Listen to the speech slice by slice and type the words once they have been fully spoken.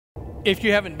If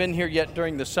you haven't been here yet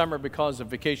during the summer because of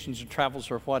vacations or travels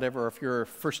or whatever, or if you're a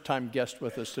first-time guest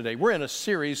with us today, we're in a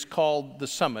series called The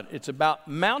Summit. It's about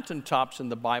mountaintops in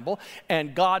the Bible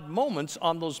and God moments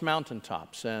on those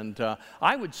mountaintops. And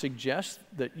I would suggest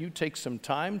that you take some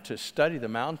time to study the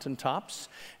mountaintops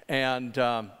and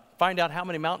find out how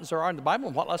many mountains there are in the Bible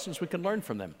and what lessons we can learn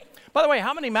from them. By the way,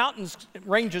 how many mountains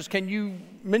ranges can you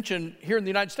mention here in the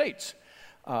United States?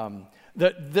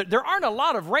 There aren't a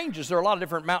lot of ranges. There are a lot of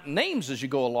different mountain names as you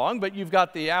go along, but you've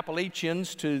got the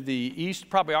Appalachians to the east.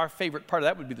 Probably our favorite part of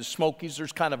that would be the Smokies.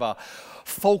 There's kind of a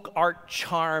folk art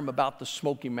charm about the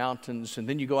Smoky Mountains. And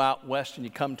then you go out west and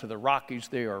you come to the Rockies.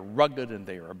 They are rugged and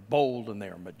they are bold and they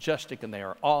are majestic and they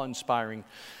are awe-inspiring.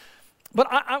 But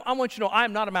I want you to know I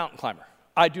am not a mountain climber.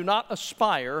 I do not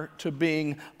aspire to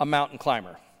being a mountain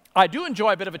climber. I do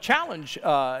enjoy a bit of a challenge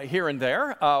here and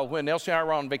there. When Elsie and I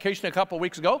were on vacation a couple of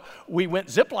weeks ago, we went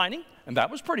ziplining, and that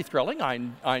was pretty thrilling.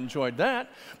 I enjoyed that.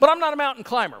 But I'm not a mountain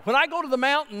climber. When I go to the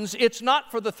mountains, it's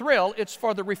not for the thrill, it's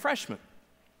for the refreshment.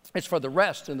 It's for the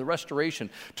rest and the restoration.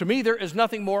 To me, there is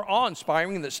nothing more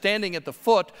awe-inspiring than standing at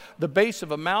the base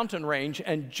of a mountain range,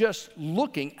 and just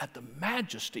looking at the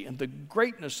majesty and the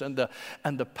greatness and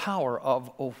the power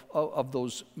of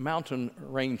those mountain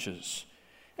ranges.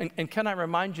 And can I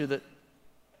remind you that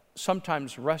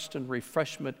sometimes rest and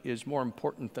refreshment is more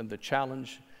important than the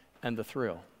challenge and the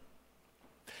thrill.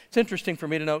 It's interesting for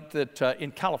me to note that in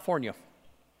California,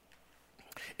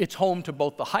 it's home to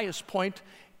both the highest point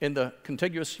in the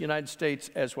contiguous United States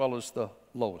as well as the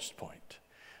lowest point.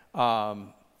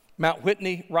 Mount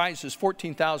Whitney rises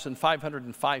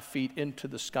 14,505 feet into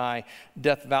the sky.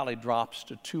 Death Valley drops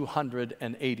to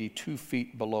 282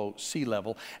 feet below sea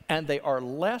level, and they are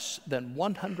less than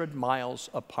 100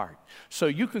 miles apart. So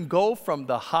you can go from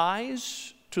the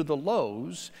highs to the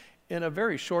lows in a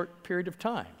very short period of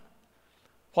time.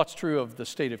 What's true of the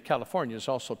state of California is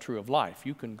also true of life.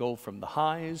 You can go from the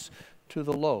highs to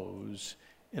the lows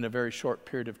in a very short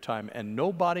period of time, and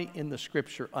nobody in the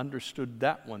Scripture understood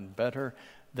that one better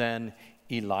than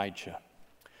Elijah.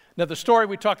 Now, the story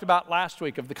we talked about last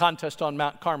week of the contest on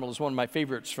Mount Carmel is one of my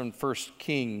favorites from 1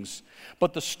 Kings.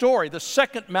 But the story, the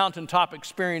second mountaintop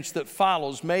experience that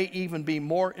follows, may even be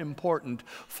more important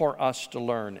for us to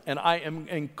learn. And I am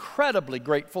incredibly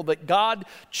grateful that God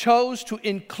chose to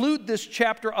include this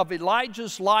chapter of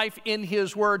Elijah's life in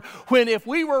His Word, when if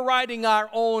we were writing our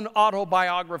own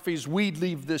autobiographies, we'd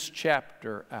leave this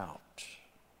chapter out.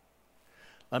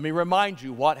 Let me remind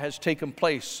you what has taken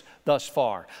place thus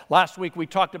far. Last week we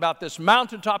talked about this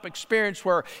mountaintop experience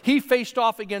where he faced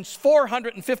off against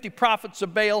 450 prophets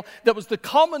of Baal. That was the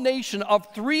culmination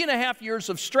of 3.5 years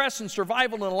of stress and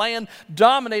survival in a land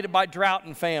dominated by drought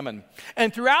and famine.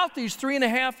 And throughout these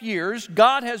 3.5 years,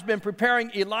 God has been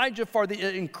preparing Elijah for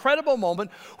the incredible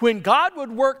moment when God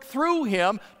would work through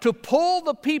him to pull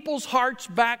the people's hearts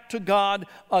back to God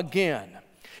again.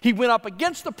 He went up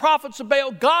against the prophets of Baal.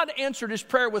 God answered his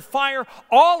prayer with fire.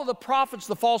 All of the prophets,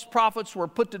 the false prophets, were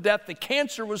put to death. The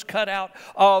cancer was cut out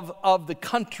of the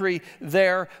country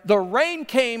there. The rain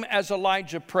came as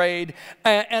Elijah prayed.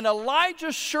 And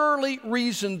Elijah surely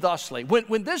reasoned thusly.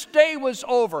 When this day was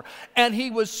over, and he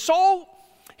was so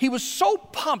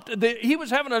pumped that he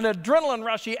was having an adrenaline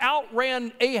rush. He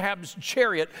outran Ahab's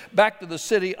chariot back to the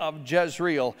city of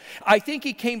Jezreel. I think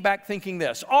he came back thinking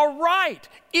this: all right,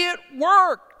 it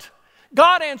worked.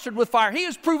 God answered with fire. He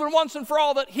has proven once and for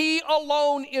all that He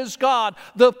alone is God.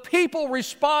 The people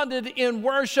responded in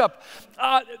worship.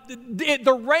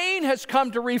 The rain has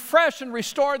come to refresh and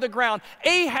restore the ground.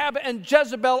 Ahab and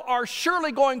Jezebel are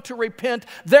surely going to repent.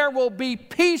 There will be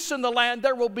peace in the land.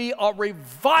 There will be a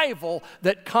revival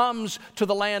that comes to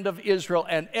the land of Israel,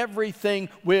 and everything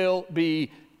will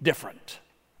be different.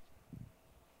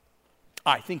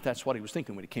 I think that's what he was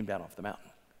thinking when he came down off the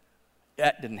mountain.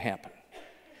 That didn't happen.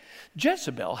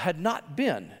 Jezebel had not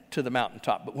been to the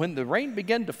mountaintop, but when the rain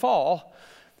began to fall,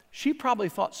 she probably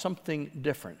thought something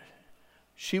different.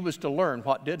 She was to learn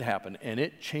what did happen, and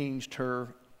it changed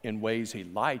her in ways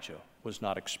Elijah was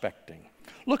not expecting.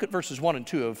 Look at verses 1 and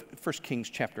 2 of 1 Kings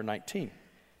chapter 19.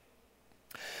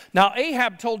 Now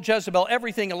Ahab told Jezebel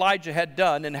everything Elijah had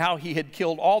done and how he had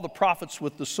killed all the prophets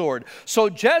with the sword. So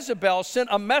Jezebel sent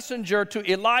a messenger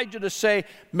to Elijah to say,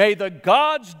 "May the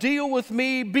gods deal with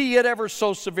me, be it ever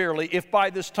so severely, if by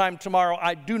this time tomorrow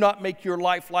I do not make your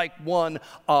life like one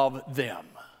of them."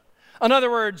 In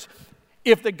other words,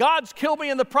 if the gods kill me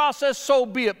in the process, so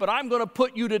be it, but I'm going to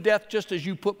put you to death just as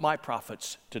you put my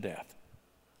prophets to death.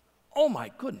 Oh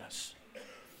my goodness.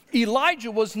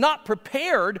 Elijah was not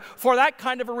prepared for that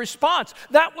kind of a response.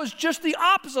 That was just the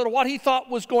opposite of what he thought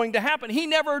was going to happen. He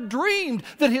never dreamed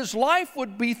that his life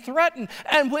would be threatened.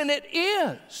 And when it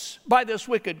is by this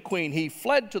wicked queen, he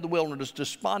fled to the wilderness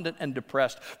despondent and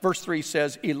depressed. Verse 3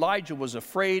 says, Elijah was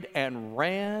afraid and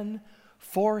ran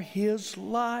for his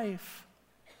life.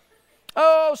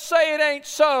 Oh, say it ain't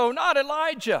so, not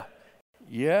Elijah.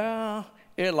 Yeah,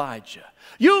 Elijah.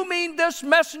 You mean this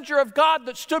messenger of God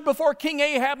that stood before King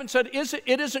Ahab and said,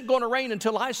 it isn't going to rain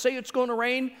until I say it's going to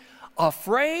rain?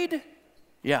 Afraid?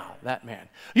 Yeah, that man.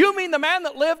 You mean the man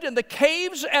that lived in the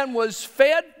caves and was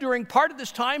fed during part of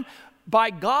this time by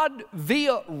God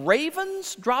via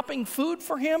ravens dropping food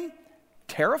for him?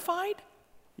 Terrified?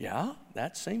 Yeah,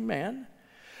 that same man.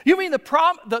 You mean the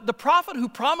prophet who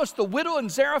promised the widow in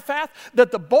Zarephath that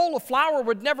the bowl of flour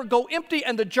would never go empty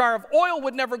and the jar of oil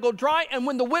would never go dry, and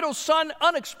when the widow's son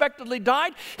unexpectedly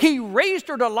died, he raised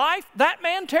her to life? That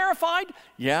man terrified?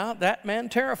 Yeah, that man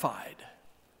terrified.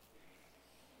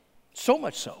 So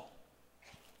much so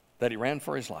that he ran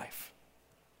for his life.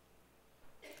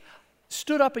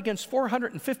 Stood up against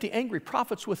 450 angry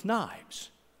prophets with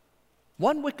knives.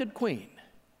 One wicked queen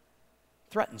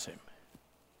threatens him.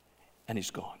 And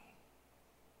he's gone.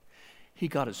 He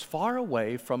got as far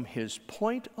away from his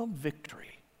point of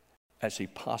victory as he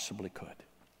possibly could.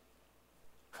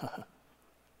 Have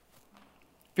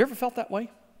you ever felt that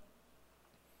way?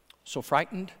 So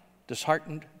frightened,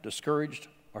 disheartened, discouraged,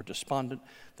 or despondent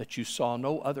that you saw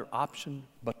no other option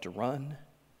but to run?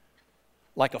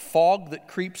 Like a fog that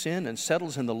creeps in and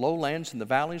settles in the lowlands and the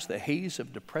valleys, the haze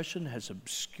of depression has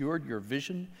obscured your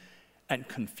vision and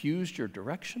confused your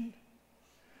direction?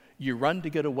 You run to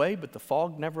get away, but the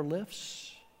fog never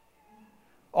lifts.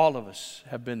 All of us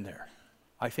have been there,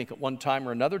 I think, at one time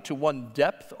or another, to one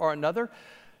depth or another,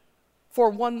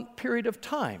 for one period of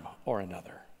time or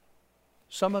another.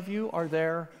 Some of you are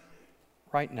there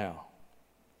right now.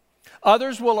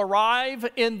 Others will arrive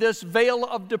in this vale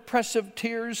of depressive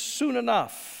tears soon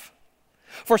enough.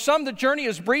 For some, the journey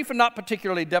is brief and not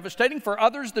particularly devastating. For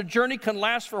others, the journey can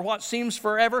last for what seems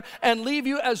forever and leave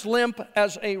you as limp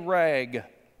as a rag.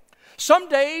 Some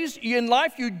days in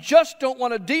life you just don't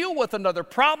want to deal with another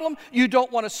problem. You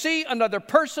don't want to see another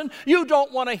person. You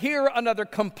don't want to hear another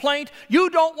complaint.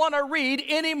 You don't want to read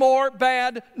any more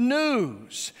bad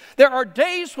news. There are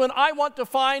days when I want to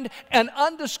find an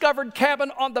undiscovered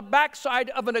cabin on the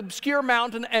backside of an obscure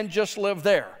mountain and just live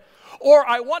there. Or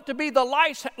I want to be the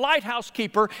lighthouse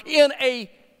keeper in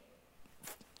a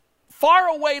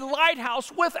faraway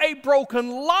lighthouse with a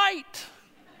broken light.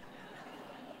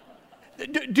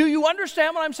 Do you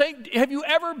understand what I'm saying? Have you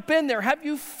ever been there? Have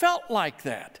you felt like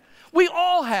that? We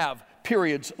all have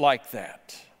periods like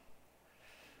that.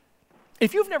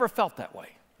 If you've never felt that way,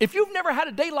 if you've never had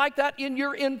a day like that in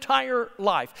your entire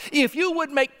life, if you would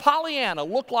make Pollyanna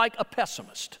look like a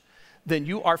pessimist, then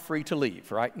you are free to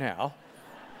leave right now.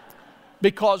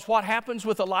 Because what happens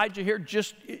with Elijah here,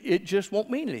 it just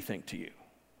won't mean anything to you.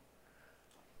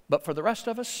 But for the rest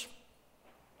of us,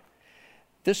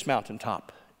 this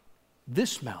mountaintop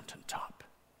is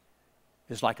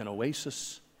like an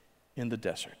oasis in the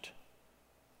desert.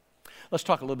 Let's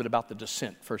talk a little bit about the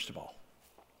descent, first of all.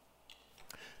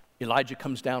 Elijah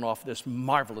comes down off this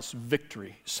marvelous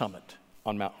victory summit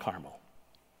on Mount Carmel.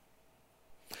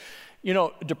 You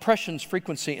know, depression's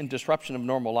frequency and disruption of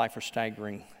normal life are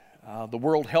staggering. The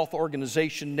World Health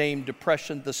Organization named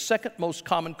depression the second most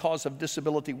common cause of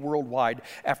disability worldwide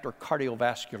after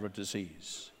cardiovascular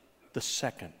disease. The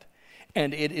second.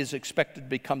 And it is expected to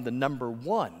become the number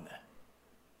one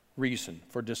reason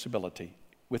for disability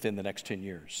within the next 10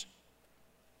 years.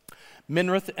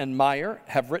 Minirth and Meyer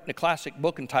have written a classic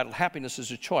book entitled Happiness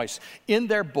is a Choice. In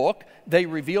their book, they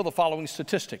reveal the following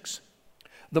statistics.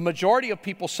 The majority of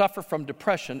people suffer from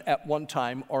depression at one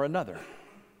time or another.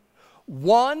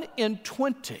 1 in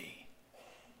 20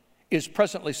 is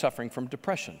presently suffering from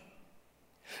depression.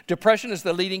 Depression is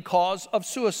the leading cause of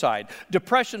suicide.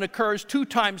 Depression occurs 2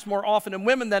 times more often in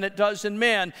women than it does in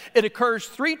men. It occurs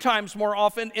 3 times more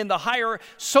often in the higher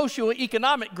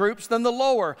socioeconomic groups than the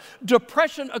lower.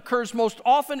 Depression occurs most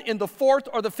often in the 4th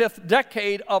or the 5th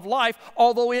decade of life,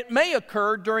 although it may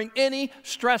occur during any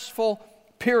stressful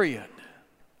period.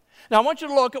 Now, I want you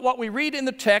to look at what we read in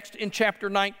the text in chapter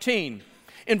 19.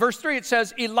 In verse 3, it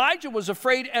says, Elijah was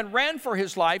afraid and ran for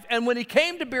his life, and when he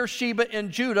came to Beersheba in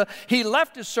Judah, he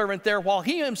left his servant there while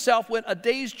he himself went a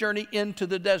day's journey into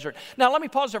the desert. Now, let me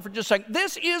pause there for just a second.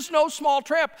 This is no small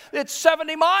trip. It's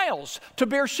 70 miles to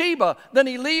Beersheba. Then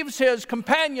he leaves his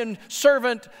companion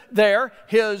servant there,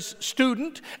 his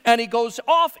student, and he goes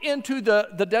off into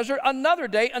the desert another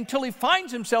day until he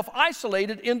finds himself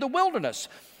isolated in the wilderness.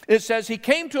 It says, he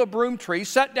came to a broom tree,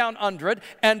 sat down under it,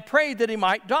 and prayed that he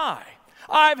might die.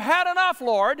 I've had enough,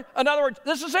 Lord. In other words,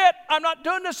 this is it. I'm not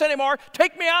doing this anymore.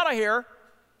 Take me out of here.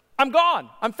 I'm gone.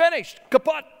 I'm finished.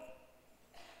 Kaput.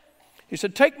 He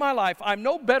said, take my life. I'm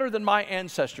no better than my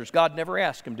ancestors. God never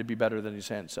asked him to be better than his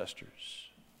ancestors.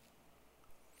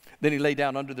 Then he lay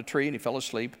down under the tree and he fell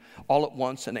asleep. All at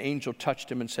once, an angel touched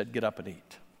him and said, get up and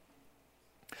eat.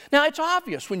 Now, it's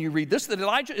obvious when you read this that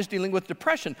Elijah is dealing with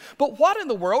depression. But what in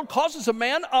the world causes a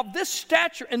man of this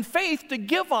stature and faith to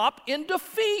give up in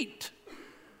defeat?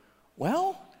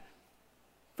 Well,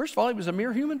 first of all, he was a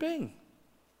mere human being.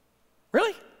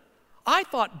 Really? I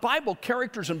thought Bible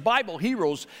characters and Bible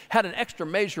heroes had an extra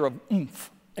measure of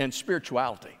oomph and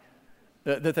spirituality,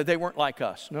 that they weren't like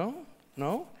us. No.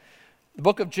 The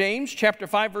book of James, chapter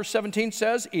 5, verse 17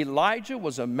 says, Elijah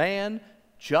was a man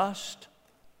just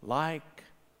like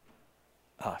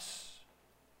us.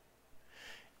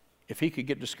 If he could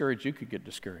get discouraged, you could get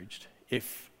discouraged.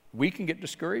 If we can get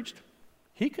discouraged,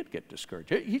 he could get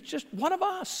discouraged. He's just one of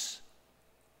us.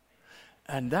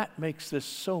 And that makes this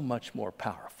so much more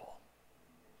powerful.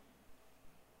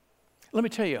 Let me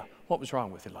tell you what was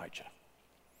wrong with Elijah.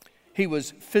 He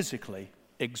was physically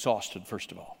exhausted,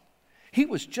 first of all. He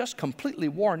was just completely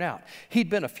worn out. He'd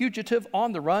been a fugitive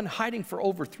on the run, hiding for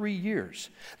over 3 years.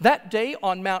 That day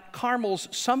on Mount Carmel's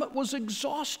summit was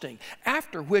exhausting,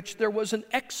 after which there was an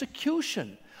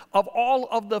execution of all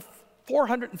of the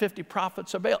 450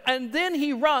 prophets of Baal. And then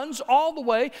he runs all the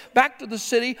way back to the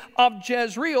city of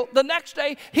Jezreel. The next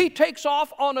day, he takes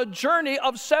off on a journey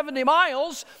of 70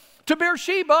 miles to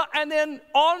Beersheba and then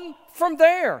on from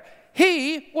there.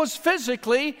 He was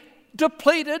physically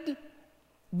depleted,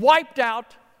 wiped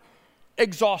out,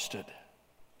 exhausted.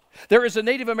 There is a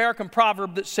Native American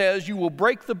proverb that says, you will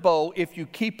break the bow if you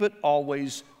keep it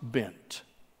always bent.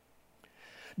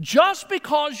 Just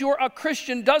because you're a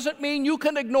Christian doesn't mean you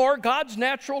can ignore God's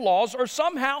natural laws or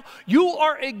somehow you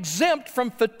are exempt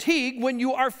from fatigue when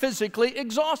you are physically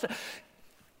exhausted.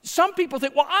 Some people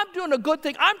think, well, I'm doing a good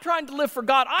thing. I'm trying to live for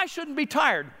God. I shouldn't be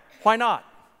tired. Why not?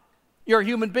 You're a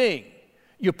human being.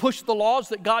 You push the laws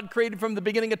that God created from the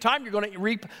beginning of time, you're going to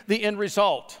reap the end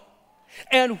result.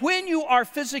 And when you are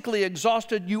physically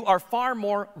exhausted, you are far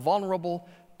more vulnerable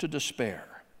to despair.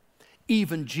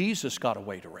 Even Jesus got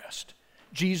away to rest.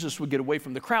 Jesus would get away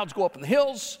from the crowds, go up in the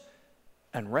hills,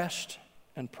 and rest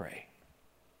and pray.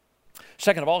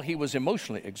 Second of all, he was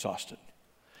emotionally exhausted.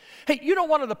 Hey, you know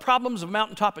one of the problems of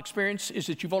mountaintop experience is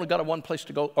that you've only got one place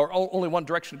to go, or only one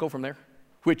direction to go from there,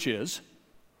 which is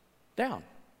down.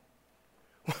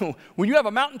 When you have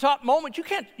a mountaintop moment, you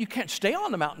can't stay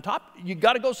on the mountaintop. You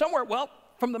got to go somewhere. Well,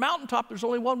 from the mountaintop, there's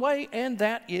only one way, and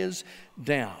that is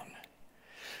down.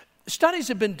 Studies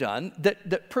have been done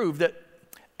that prove that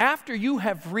after you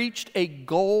have reached a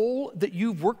goal that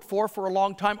you've worked for a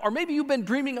long time, or maybe you've been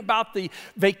dreaming about the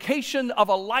vacation of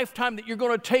a lifetime that you're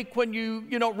going to take when you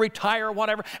retire or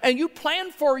whatever, and you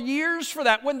plan for years for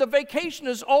that. When the vacation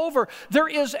is over, there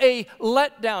is a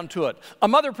letdown to it. A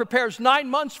mother prepares 9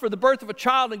 months for the birth of a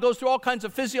child and goes through all kinds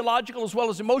of physiological as well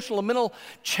as emotional and mental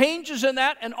changes in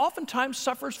that, and oftentimes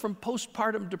suffers from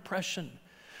postpartum depression.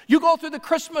 You go through the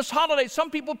Christmas holidays.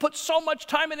 Some people put so much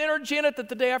time and energy in it that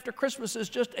the day after Christmas is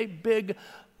just a big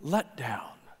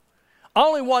letdown. I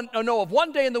only know of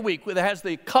one day in the week that has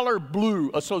the color blue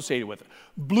associated with it.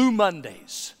 Blue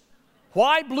Mondays.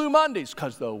 Why Blue Mondays?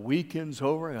 Because the weekend's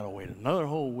over. I got to wait another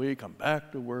whole week. I'm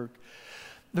back to work.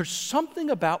 There's something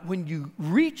about when you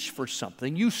reach for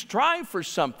something, you strive for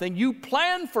something, you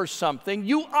plan for something,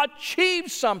 you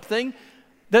achieve something,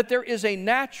 that there is a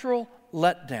natural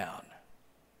letdown.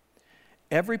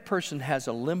 Every person has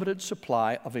a limited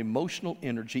supply of emotional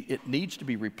energy. It needs to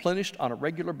be replenished on a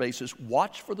regular basis.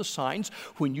 Watch for the signs.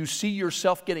 When you see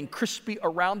yourself getting crispy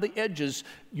around the edges,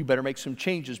 you better make some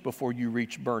changes before you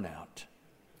reach burnout.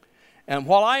 And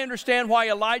while I understand why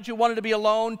Elijah wanted to be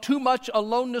alone, too much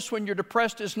aloneness when you're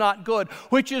depressed is not good,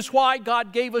 which is why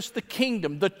God gave us the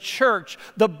kingdom, the church,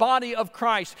 the body of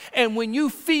Christ. And when you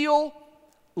feel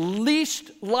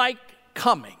least like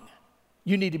coming,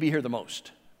 you need to be here the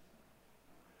most.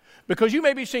 Because you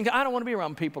may be saying, I don't want to be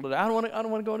around people today. I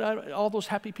don't want to go to all those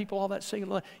happy people, all that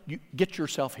singing. You get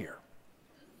yourself here.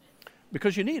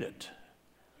 Because you need it.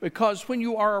 Because when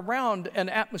you are around an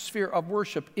atmosphere of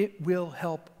worship, it will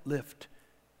help lift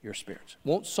your spirits.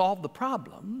 Won't solve the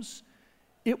problems.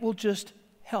 It will just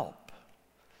help.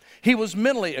 He was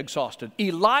mentally exhausted.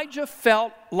 Elijah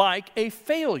felt like a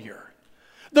failure.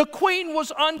 The queen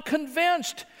was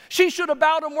unconvinced. She should have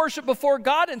bowed and worshiped before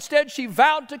God. Instead, she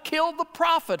vowed to kill the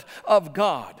prophet of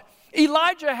God.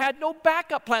 Elijah had no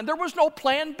backup plan. There was no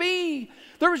plan B.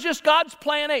 There was just God's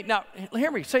plan A. Now,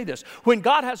 hear me say this. When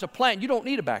God has a plan, you don't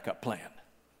need a backup plan.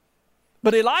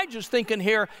 But Elijah's thinking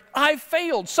here, I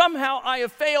failed. Somehow I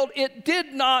have failed. It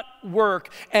did not work.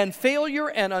 And failure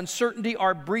and uncertainty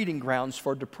are breeding grounds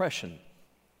for depression.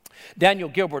 Daniel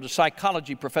Gilbert, a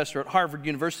psychology professor at Harvard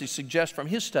University, suggests from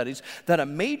his studies that a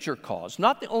major cause,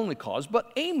 not the only cause,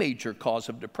 but a major cause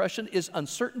of depression is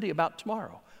uncertainty about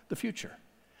tomorrow, the future.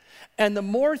 And the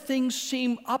more things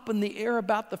seem up in the air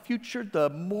about the future, the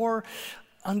more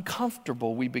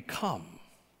uncomfortable we become.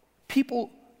 People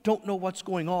don't know what's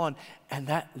going on, and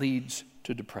that leads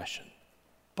to depression.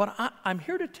 But I'm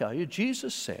here to tell you,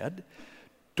 Jesus said,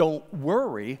 don't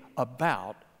worry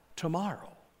about tomorrow.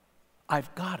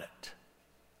 I've got it.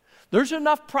 There's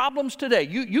enough problems today.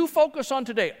 You focus on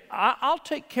today. I'll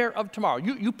take care of tomorrow.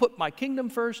 You put my kingdom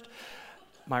first,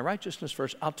 my righteousness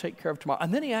first. I'll take care of tomorrow.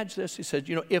 And then he adds this. He said,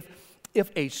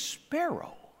 if a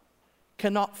sparrow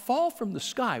cannot fall from the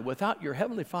sky without your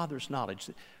heavenly Father's knowledge,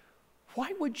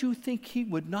 why would you think he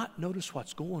would not notice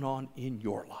what's going on in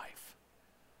your life?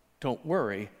 Don't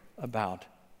worry about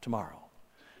tomorrow.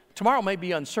 Tomorrow may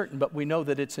be uncertain, but we know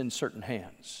that it's in certain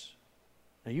hands.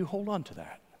 Now you hold on to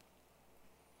that.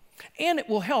 And it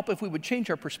will help if we would change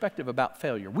our perspective about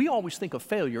failure. We always think of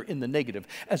failure in the negative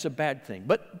as a bad thing,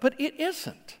 but it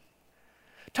isn't.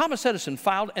 Thomas Edison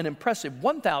filed an impressive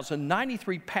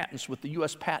 1,093 patents with the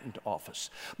U.S. Patent Office.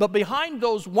 But behind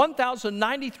those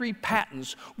 1,093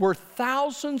 patents were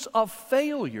thousands of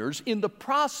failures in the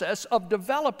process of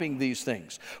developing these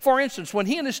things. For instance, when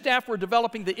he and his staff were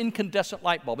developing the incandescent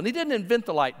light bulb, and he didn't invent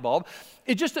the light bulb,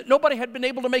 it's just that nobody had been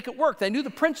able to make it work. They knew the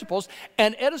principles,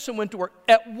 and Edison went to work.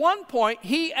 At one point,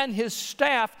 he and his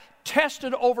staff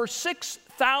tested over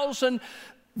 6,000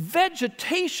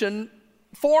 vegetation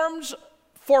forms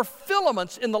for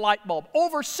filaments in the light bulb,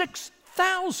 over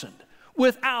 6,000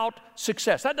 without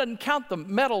success. That doesn't count the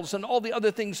metals and all the other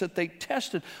things that they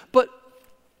tested. But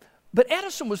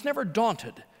Edison was never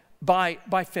daunted by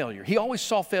failure. He always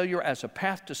saw failure as a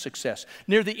path to success.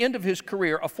 Near the end of his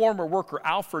career, a former worker,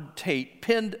 Alfred Tate,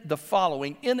 penned the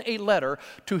following in a letter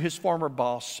to his former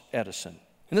boss, Edison.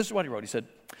 And this is what he wrote. He said,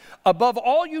 "Above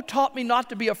all, you taught me not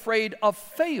to be afraid of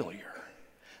failure,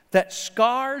 that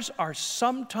scars are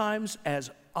sometimes as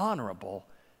honorable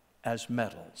as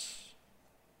medals."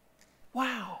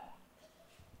 Wow.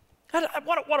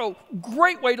 What a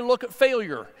great way to look at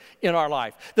failure in our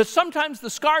life. That sometimes the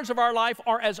scars of our life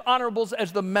are as honorable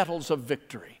as the medals of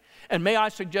victory. And may I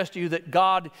suggest to you that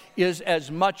God is as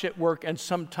much at work and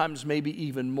sometimes maybe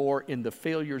even more in the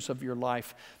failures of your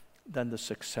life than the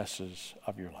successes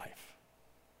of your life.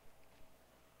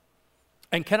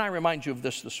 And can I remind you of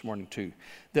this morning too,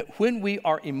 that when we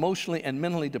are emotionally and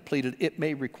mentally depleted, it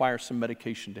may require some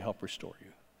medication to help restore you.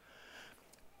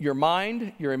 Your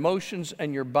mind, your emotions,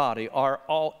 and your body are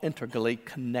all integrally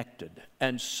connected.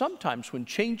 And sometimes when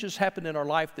changes happen in our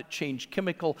life that change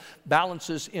chemical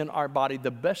balances in our body,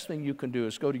 the best thing you can do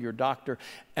is go to your doctor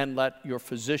and let your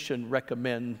physician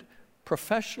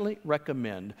professionally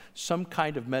recommend some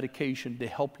kind of medication to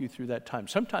help you through that time.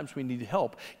 Sometimes we need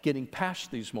help getting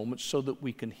past these moments so that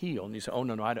we can heal. And you say, oh,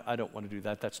 no, I don't want to do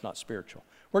that. That's not spiritual.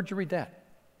 Where'd you read that?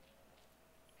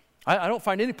 I don't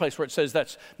find any place where it says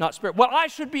that's not spiritual. Well, I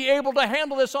should be able to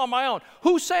handle this on my own.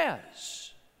 Who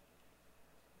says?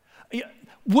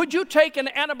 Would you take an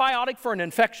antibiotic for an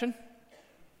infection?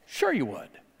 Sure you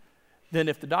would. Then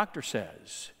if the doctor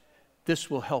says, this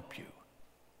will help you,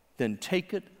 then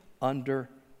take it under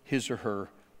his or her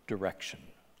direction.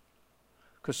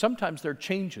 Because sometimes there are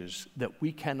changes that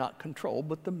we cannot control,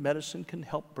 but the medicine can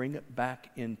help bring it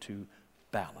back into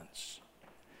balance.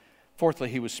 Fourthly,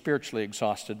 he was spiritually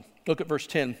exhausted. Look at verse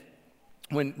 10.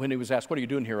 When he was asked, what are you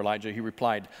doing here, Elijah? He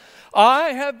replied, I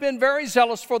have been very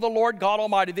zealous for the Lord God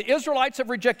Almighty. The Israelites have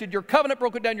rejected your covenant,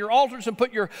 broken down your altars, and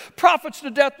put your prophets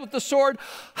to death with the sword.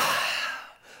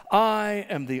 I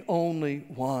am the only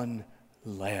one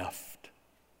left.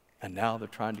 And now they're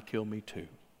trying to kill me too.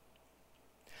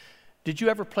 Did you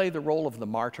ever play the role of the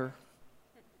martyr?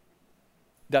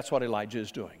 That's what Elijah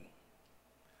is doing.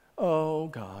 Oh,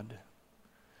 God,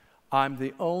 I'm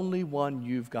the only one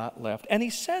you've got left. And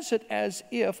he says it as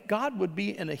if God would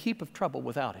be in a heap of trouble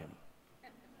without him.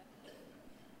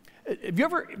 Have you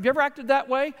ever acted that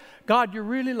way? God, you're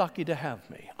really lucky to have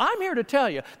me. I'm here to tell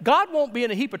you, God won't be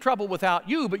in a heap of trouble without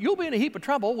you, but you'll be in a heap of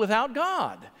trouble without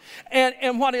God.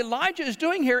 And what Elijah is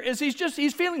doing here is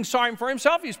he's feeling sorry for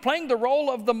himself. He's playing the role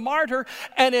of the martyr,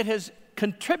 and it has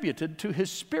contributed to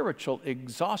his spiritual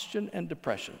exhaustion and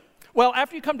depression. Well,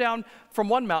 after you come down from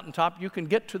one mountaintop, you can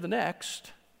get to the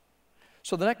next.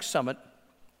 So the next summit,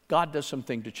 God does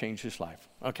something to change his life.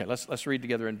 Okay, let's read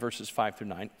together in verses 5 through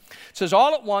 9. It says,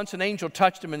 all at once an angel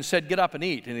touched him and said, get up and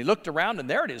eat. And he looked around, and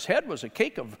there at his head was a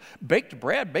cake of baked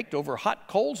bread, baked over hot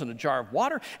coals, and a jar of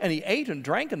water. And he ate and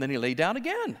drank, and then he lay down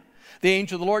again. The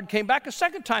angel of the Lord came back a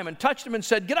second time and touched him and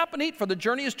said, get up and eat, for the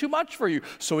journey is too much for you.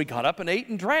 So he got up and ate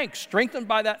and drank. Strengthened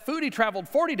by that food, he traveled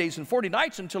 40 days and 40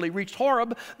 nights until he reached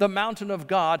Horeb, the mountain of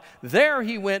God. There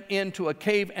he went into a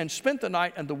cave and spent the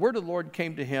night, and the word of the Lord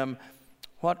came to him,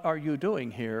 what are you doing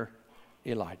here,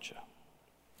 Elijah?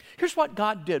 Here's what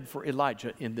God did for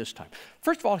Elijah in this time.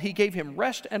 First of all, he gave him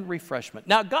rest and refreshment.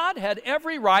 Now, God had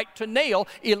every right to nail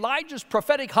Elijah's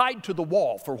prophetic hide to the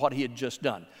wall for what he had just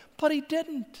done, but he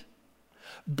didn't.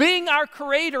 Being our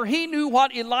creator, he knew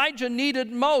what Elijah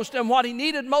needed most, and what he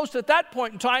needed most at that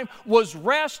point in time was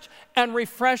rest and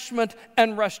refreshment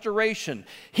and restoration.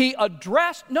 He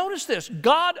addressed, notice this,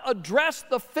 God addressed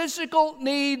the physical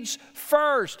needs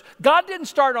first. God didn't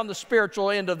start on the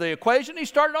spiritual end of the equation, he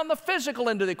started on the physical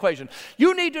end of the equation.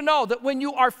 You need to know that when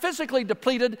you are physically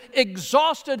depleted,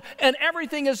 exhausted, and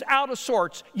everything is out of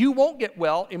sorts, you won't get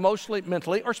well emotionally,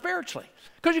 mentally, or spiritually,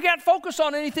 because you can't focus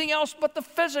on anything else but the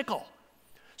physical.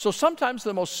 So sometimes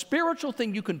the most spiritual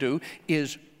thing you can do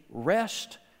is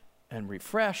rest and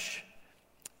refresh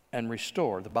and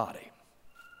restore the body.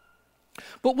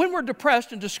 But when we're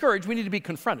depressed and discouraged, we need to be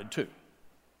confronted too.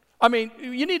 I mean,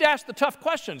 you need to ask the tough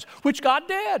questions, which God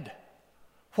did.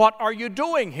 What are you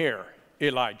doing here,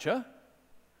 Elijah?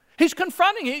 He's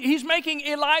confronting, he's making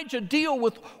Elijah deal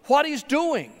with what he's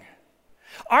doing.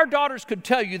 Our daughters could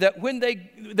tell you that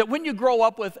when you grow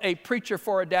up with a preacher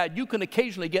for a dad, you can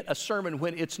occasionally get a sermon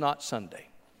when it's not Sunday.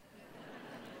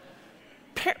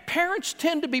 Parents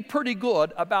tend to be pretty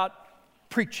good about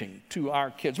preaching to our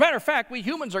kids. Matter of fact, we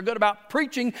humans are good about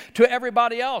preaching to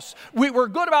everybody else. We're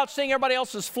good about seeing everybody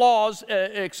else's flaws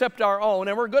except our own,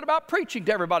 and we're good about preaching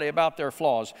to everybody about their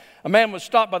flaws. A man was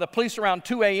stopped by the police around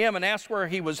 2 a.m. and asked where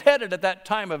he was headed at that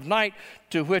time of night,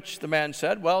 to which the man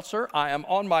said, well, sir, I am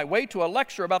on my way to a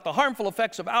lecture about the harmful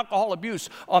effects of alcohol abuse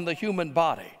on the human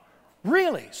body.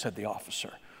 Really, said the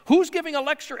officer. Who's giving a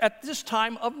lecture at this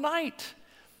time of night?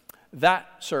 That,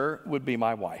 sir, would be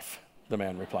my wife, the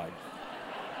man replied.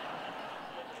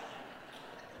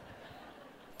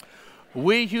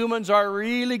 We humans are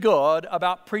really good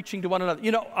about preaching to one another.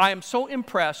 You know, I am so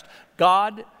impressed.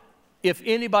 God, if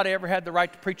anybody ever had the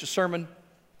right to preach a sermon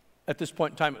at this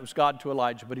point in time, it was God to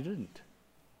Elijah, but he didn't.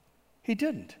 He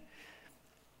didn't.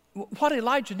 What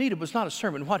Elijah needed was not a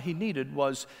sermon. What he needed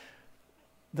was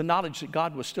the knowledge that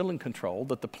God was still in control,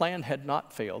 that the plan had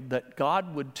not failed, that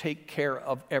God would take care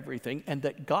of everything, and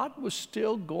that God was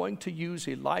still going to use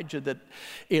Elijah, that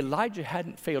Elijah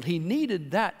hadn't failed. He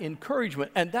needed that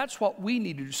encouragement, and that's what we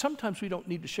need to do. Sometimes we don't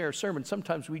need to share a sermon.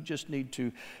 Sometimes we just need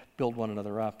to build one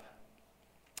another up.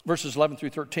 Verses 11 through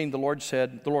 13, the Lord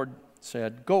said,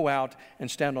 go out and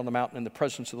stand on the mountain in the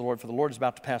presence of the Lord, for the Lord is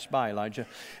about to pass by, Elijah.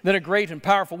 Then a great and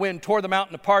powerful wind tore the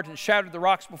mountain apart and shattered the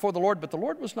rocks before the Lord, but the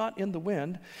Lord was not in the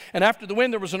wind. And after the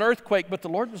wind there was an earthquake, but the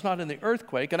Lord was not in the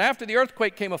earthquake. And after the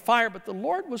earthquake came a fire, but the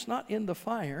Lord was not in the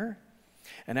fire.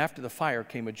 And after the fire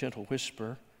came a gentle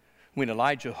whisper. When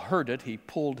Elijah heard it, he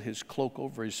pulled his cloak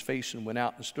over his face and went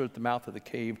out and stood at the mouth of the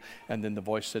cave. And then the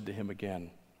voice said to him again,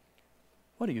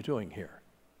 what are you doing here,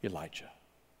 Elijah?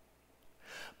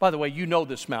 By the way, you know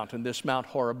this Mount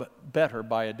Horeb, better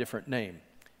by a different name.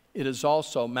 It is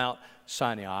also Mount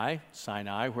Sinai,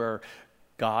 where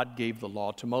God gave the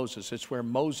law to Moses. It's where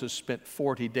Moses spent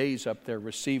 40 days up there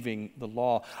receiving the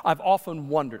law. I've often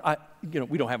wondered,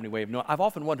 we don't have any way of knowing, I've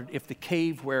often wondered if the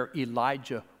cave where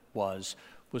Elijah was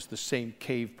the same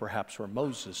cave perhaps where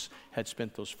Moses had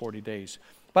spent those 40 days.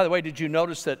 By the way, did you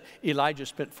notice that Elijah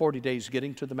spent 40 days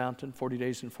getting to the mountain, 40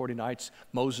 days and 40 nights?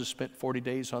 Moses spent 40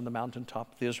 days on the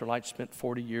mountaintop. The Israelites spent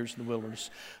 40 years in the wilderness.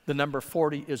 The number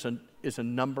 40 is a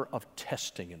number of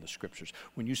testing in the Scriptures.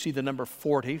 When you see the number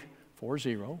 40,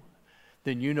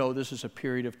 then you know this is a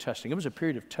period of testing. It was a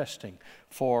period of testing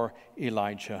for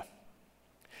Elijah.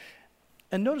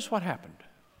 And notice what happened.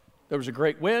 There was a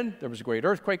great wind, there was a great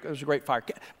earthquake, there was a great fire.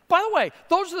 By the way,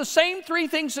 those are the same three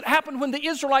things that happened when the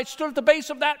Israelites stood at the base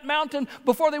of that mountain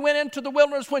before they went into the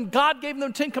wilderness when God gave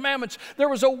them the 10 Commandments. There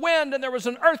was a wind and there was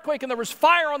an earthquake and there was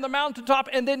fire on the mountaintop,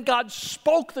 and then God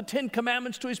spoke the 10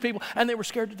 Commandments to his people and they were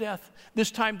scared to death. This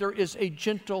time there is a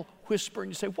gentle whisper, and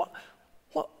you say,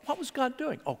 what was God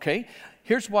doing? Okay,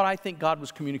 here's what I think God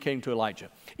was communicating to Elijah.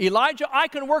 Elijah, I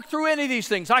can work through any of these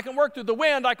things. I can work through the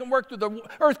wind. I can work through the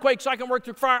earthquakes. I can work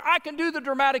through fire. I can do the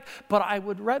dramatic, but I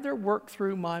would rather work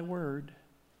through my word.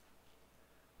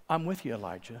 I'm with you,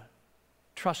 Elijah.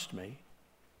 Trust me.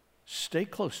 Stay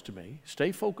close to me.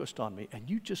 Stay focused on me. And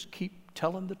you just keep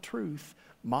telling the truth,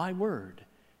 my word,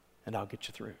 and I'll get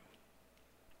you through.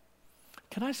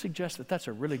 Can I suggest that that's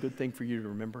a really good thing for you to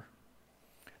remember?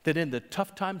 That in the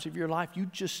tough times of your life, you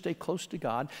just stay close to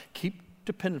God, keep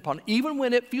dependent upon him. Even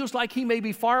when it feels like he may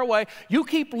be far away, you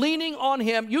keep leaning on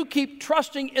him, you keep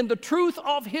trusting in the truth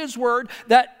of his word,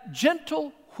 that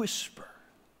gentle whisper,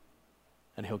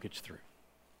 and he'll get you through.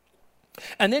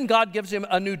 And then God gives him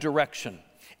a new direction.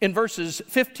 In verses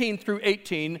 15 through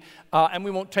 18, and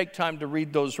we won't take time to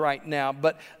read those right now,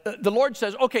 but the Lord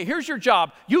says, okay, here's your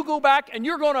job. You go back and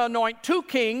you're going to anoint 2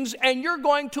 kings, and you're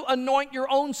going to anoint your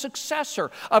own successor,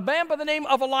 a man by the name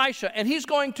of Elisha, and he's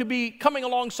going to be coming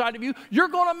alongside of you. You're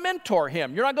going to mentor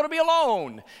him. You're not going to be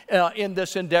alone in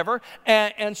this endeavor.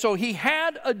 And so he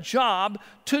had a job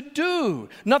to do.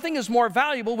 Nothing is more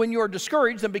valuable when you're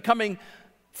discouraged than becoming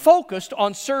focused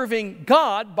on serving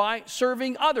God by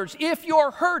serving others. If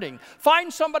you're hurting,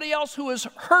 find somebody else who is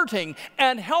hurting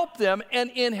and help them, and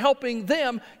in helping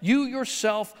them, you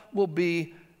yourself will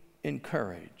be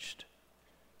encouraged.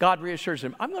 God reassures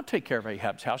him, I'm going to take care of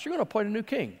Ahab's house. You're going to appoint a new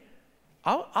king.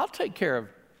 I'll take care of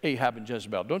Ahab and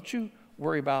Jezebel. Don't you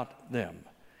worry about them.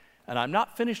 And I'm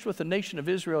not finished with the nation of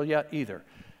Israel yet either.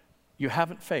 You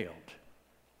haven't failed.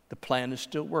 The plan is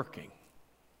still working.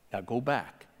 Now go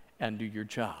back and do your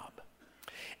job.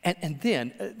 And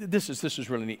then, this is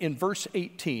really neat. In verse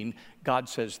 18, God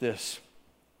says this.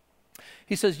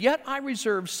 He says, yet I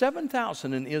reserve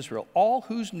 7,000 in Israel, all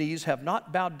whose knees have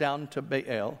not bowed down to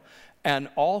Baal, and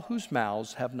all whose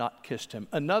mouths have not kissed him.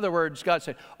 In other words, God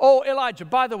said, oh, Elijah,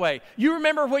 by the way, you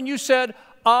remember when you said,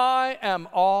 I am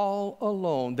all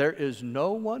alone. There is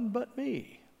no one but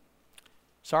me.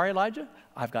 Sorry, Elijah,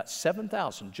 I've got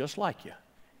 7,000 just like you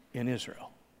in Israel.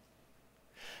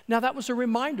 Now, that was a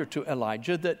reminder to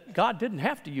Elijah that God didn't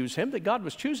have to use him, that God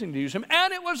was choosing to use him.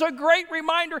 And it was a great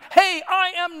reminder, hey,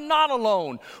 I am not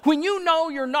alone. When you know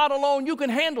you're not alone, you can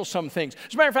handle some things.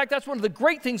 As a matter of fact, that's one of the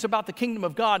great things about the kingdom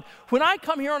of God. When I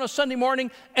come here on a Sunday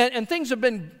morning and things have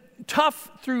been tough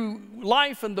through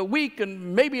life and the week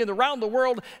and maybe around the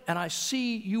world, and I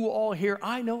see you all here,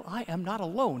 I know I am not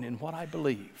alone in what I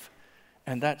believe.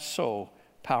 And that's so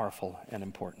powerful and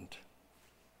important.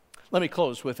 Let me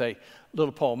close with a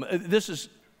little poem. This is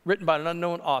written by an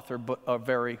unknown author, but a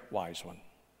very wise one.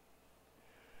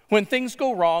 When things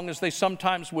go wrong, as they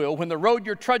sometimes will, when the road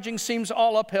you're trudging seems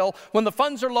all uphill, when the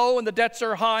funds are low and the debts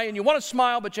are high, and you want to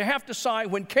smile, but you have to sigh,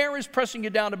 when care is pressing you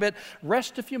down a bit,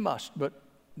 rest if you must, but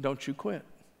don't you quit.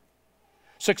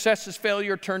 Success is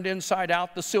failure turned inside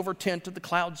out, the silver tint of the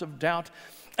clouds of doubt.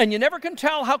 And you never can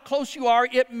tell how close you are.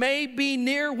 It may be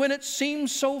near when it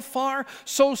seems so far.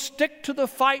 So stick to the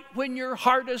fight when you're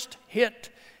hardest hit.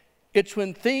 It's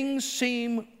when things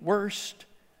seem worst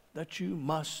that you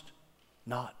must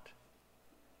not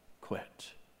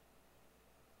quit.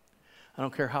 I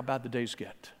don't care how bad the days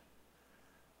get.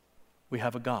 We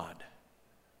have a God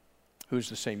who's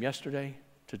the same yesterday,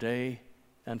 today,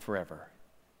 and forever.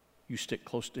 You stick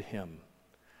close to him.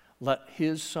 Let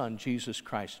his son, Jesus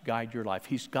Christ, guide your life.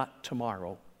 He's got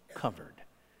tomorrow covered.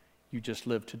 You just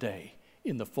live today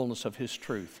in the fullness of his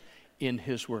truth, in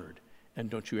his word. And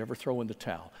don't you ever throw in the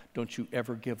towel. Don't you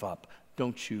ever give up.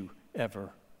 Don't you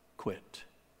ever quit.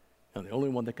 And the only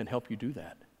one that can help you do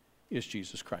that is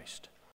Jesus Christ.